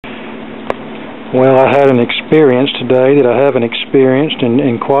Well, I had an experience today that I haven't experienced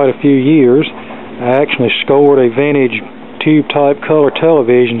in quite a few years. I actually scored a vintage tube-type color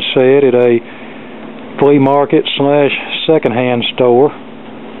television set at a flea market / secondhand store.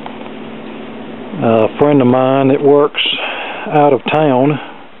 A friend of mine that works out of town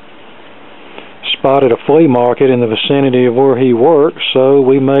spotted a flea market in the vicinity of where he works, so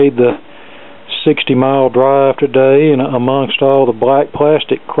we made the 60-mile drive today, and amongst all the black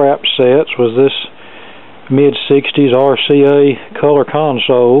plastic crap sets was this mid-60s RCA color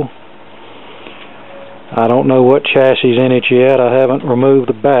console. I don't know what chassis in it yet. I haven't removed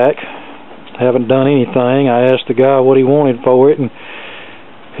the back, haven't done anything. I asked the guy what he wanted for it, and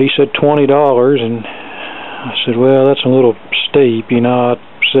he said $20, and I said, well, that's a little steep, you know. I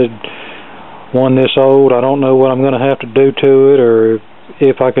said, one this old, I don't know what I'm going to have to do to it, or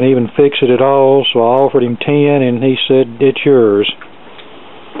if I can even fix it at all. So I offered him 10, and he said, it's yours.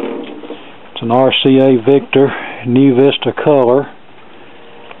 It's an RCA Victor New Vista color.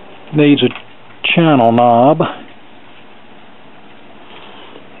 Needs a channel knob.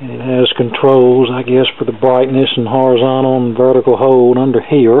 It has controls, I guess, for the brightness and horizontal and vertical hold under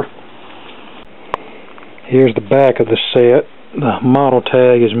here. Here's the back of the set. The model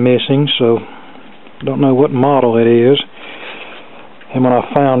tag is missing, so don't know what model it is. And when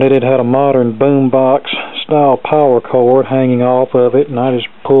I found it, it had a modern boombox style power cord hanging off of it, and I just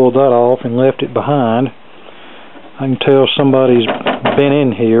pulled that off and left it behind. I can tell somebody's been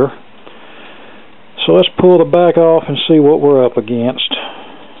in here. So let's pull the back off and see what we're up against.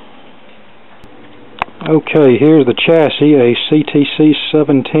 Okay, here's the chassis, a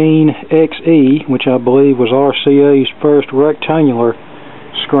CTC17 XE, which I believe was RCA's first rectangular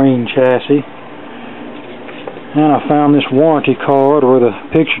screen chassis. And I found this warranty card where the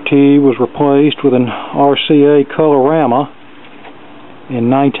picture tube was replaced with an RCA Colorama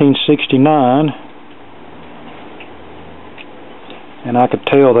in 1969. And I could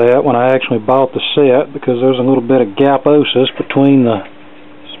tell that when I actually bought the set, because there's a little bit of gaposis between the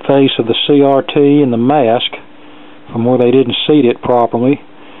face of the CRT and the mask from where they didn't seat it properly.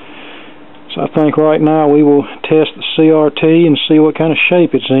 So I think right now we will test the CRT and see what kind of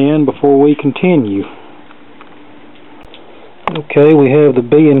shape it's in before we continue. Okay, we have the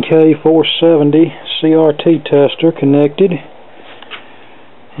B&K 470 CRT tester connected,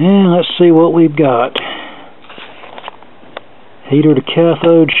 and let's see what we've got. Heater to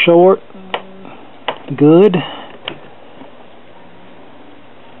cathode short, good.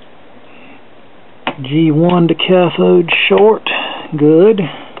 G1 to cathode short, good.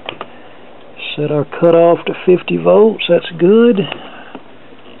 Set our cutoff to 50 volts, that's good.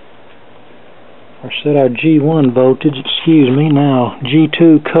 Or set our G1 voltage, excuse me. Now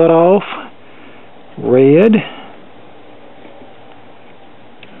G2 cutoff, red.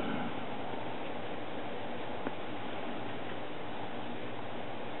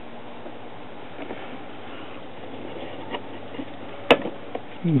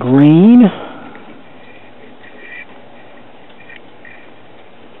 Green.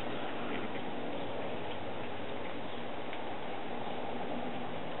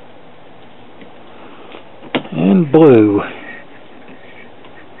 And blue.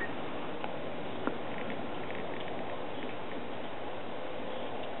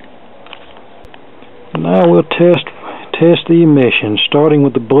 Now we'll test the emissions, starting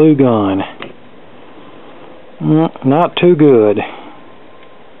with the blue gun. Not too good.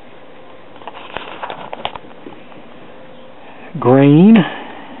 Green,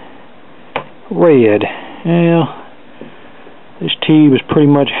 red. Well, this tube has pretty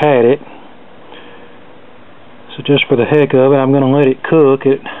much had it. So just for the heck of it, I'm going to let it cook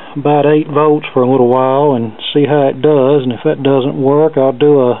at about 8 volts for a little while and see how it does. And if that doesn't work, I'll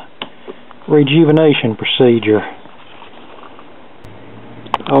do a rejuvenation procedure.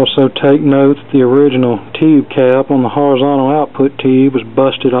 Also take note that the original tube cap on the horizontal output tube was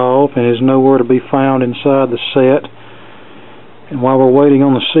busted off and is nowhere to be found inside the set. And while we're waiting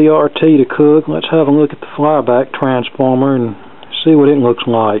on the CRT to cook, let's have a look at the flyback transformer and see what it looks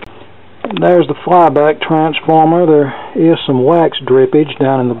like. There's the flyback transformer. There is some wax drippage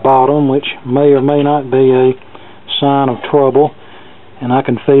down in the bottom, which may or may not be a sign of trouble. And I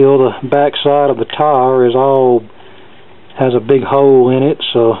can feel the back side of the tire has a big hole in it,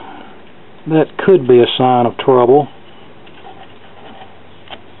 so that could be a sign of trouble.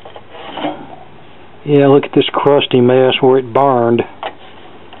 Yeah, look at this crusty mess where it burned.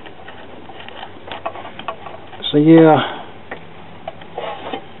 So yeah,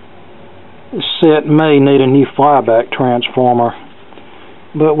 this set may need a new flyback transformer,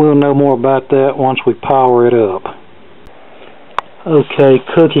 but we'll know more about that once we power it up. Okay,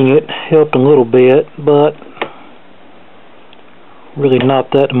 cooking it helped a little bit, but really not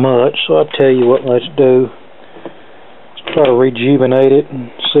that much, so I'll tell you what, let's do. Let's try to rejuvenate it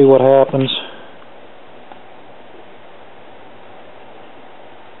and see what happens.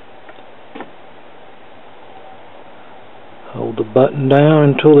 Hold the button down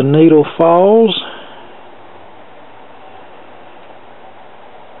until the needle falls.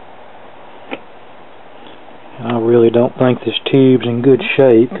 I really don't think this tube's in good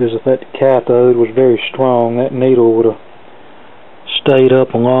shape, because if that cathode was very strong, that needle would have stayed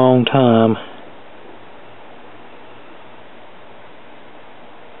up a long time.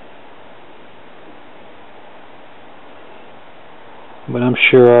 But I'm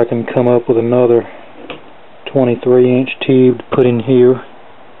sure I can come up with another 23-inch tube to put in here.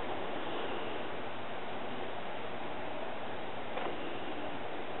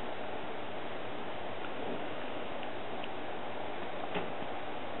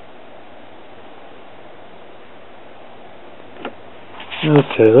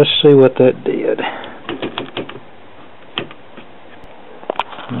 Okay, let's see what that did.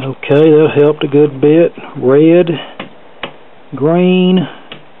 Okay, that helped a good bit. Red, green,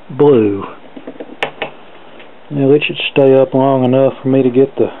 blue. Now it should stay up long enough for me to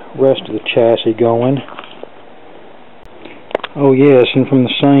get the rest of the chassis going. Oh yes, and from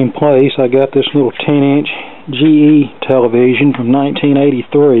the same place I got this little 10-inch GE television from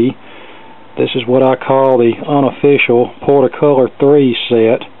 1983. This is what I call the unofficial porta-color 3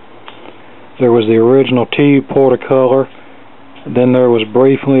 set. There was the original tube porta-color, then there was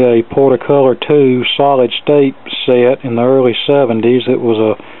briefly a porta-color 2 solid state set in the early 70s that was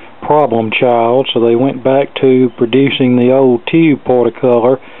a problem child, so they went back to producing the old tube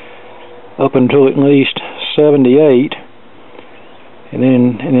porta-color up until at least 78, and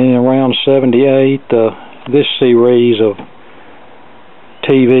then around 78 this series of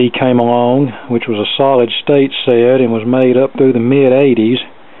TV came along, which was a solid state set and was made up through the mid-80s.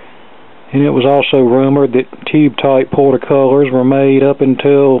 And it was also rumored that tube type portacolors were made up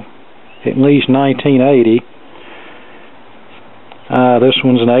until at least 1980. This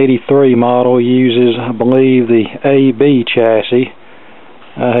one's an 83 model, uses, I believe, the AB chassis.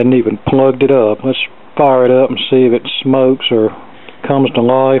 I hadn't even plugged it up. Let's fire it up and see if it smokes or comes to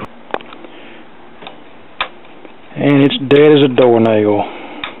life. And it's dead as a doornail.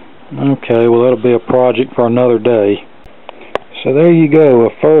 Okay, well that'll be a project for another day. So there you go, a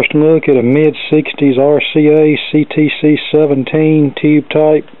first look at a mid-60s RCA CTC17 tube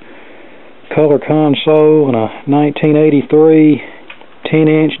type color console and a 1983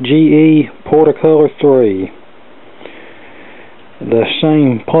 10-inch GE porta-color 3. The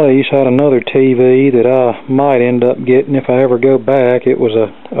same place had another TV that I might end up getting if I ever go back. It was a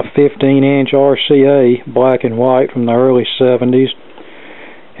 15-inch RCA black and white from the early 70s,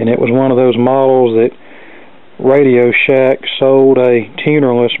 and it was one of those models that Radio Shack sold a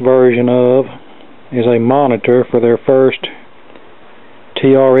tunerless version of as a monitor for their first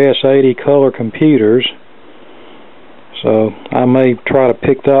TRS-80 color computers. So I may try to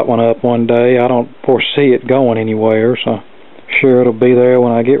pick that one up one day. I don't foresee it going anywhere, so sure it'll be there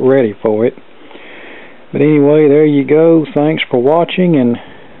when I get ready for it. But anyway, there you go. Thanks for watching, and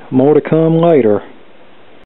more to come later.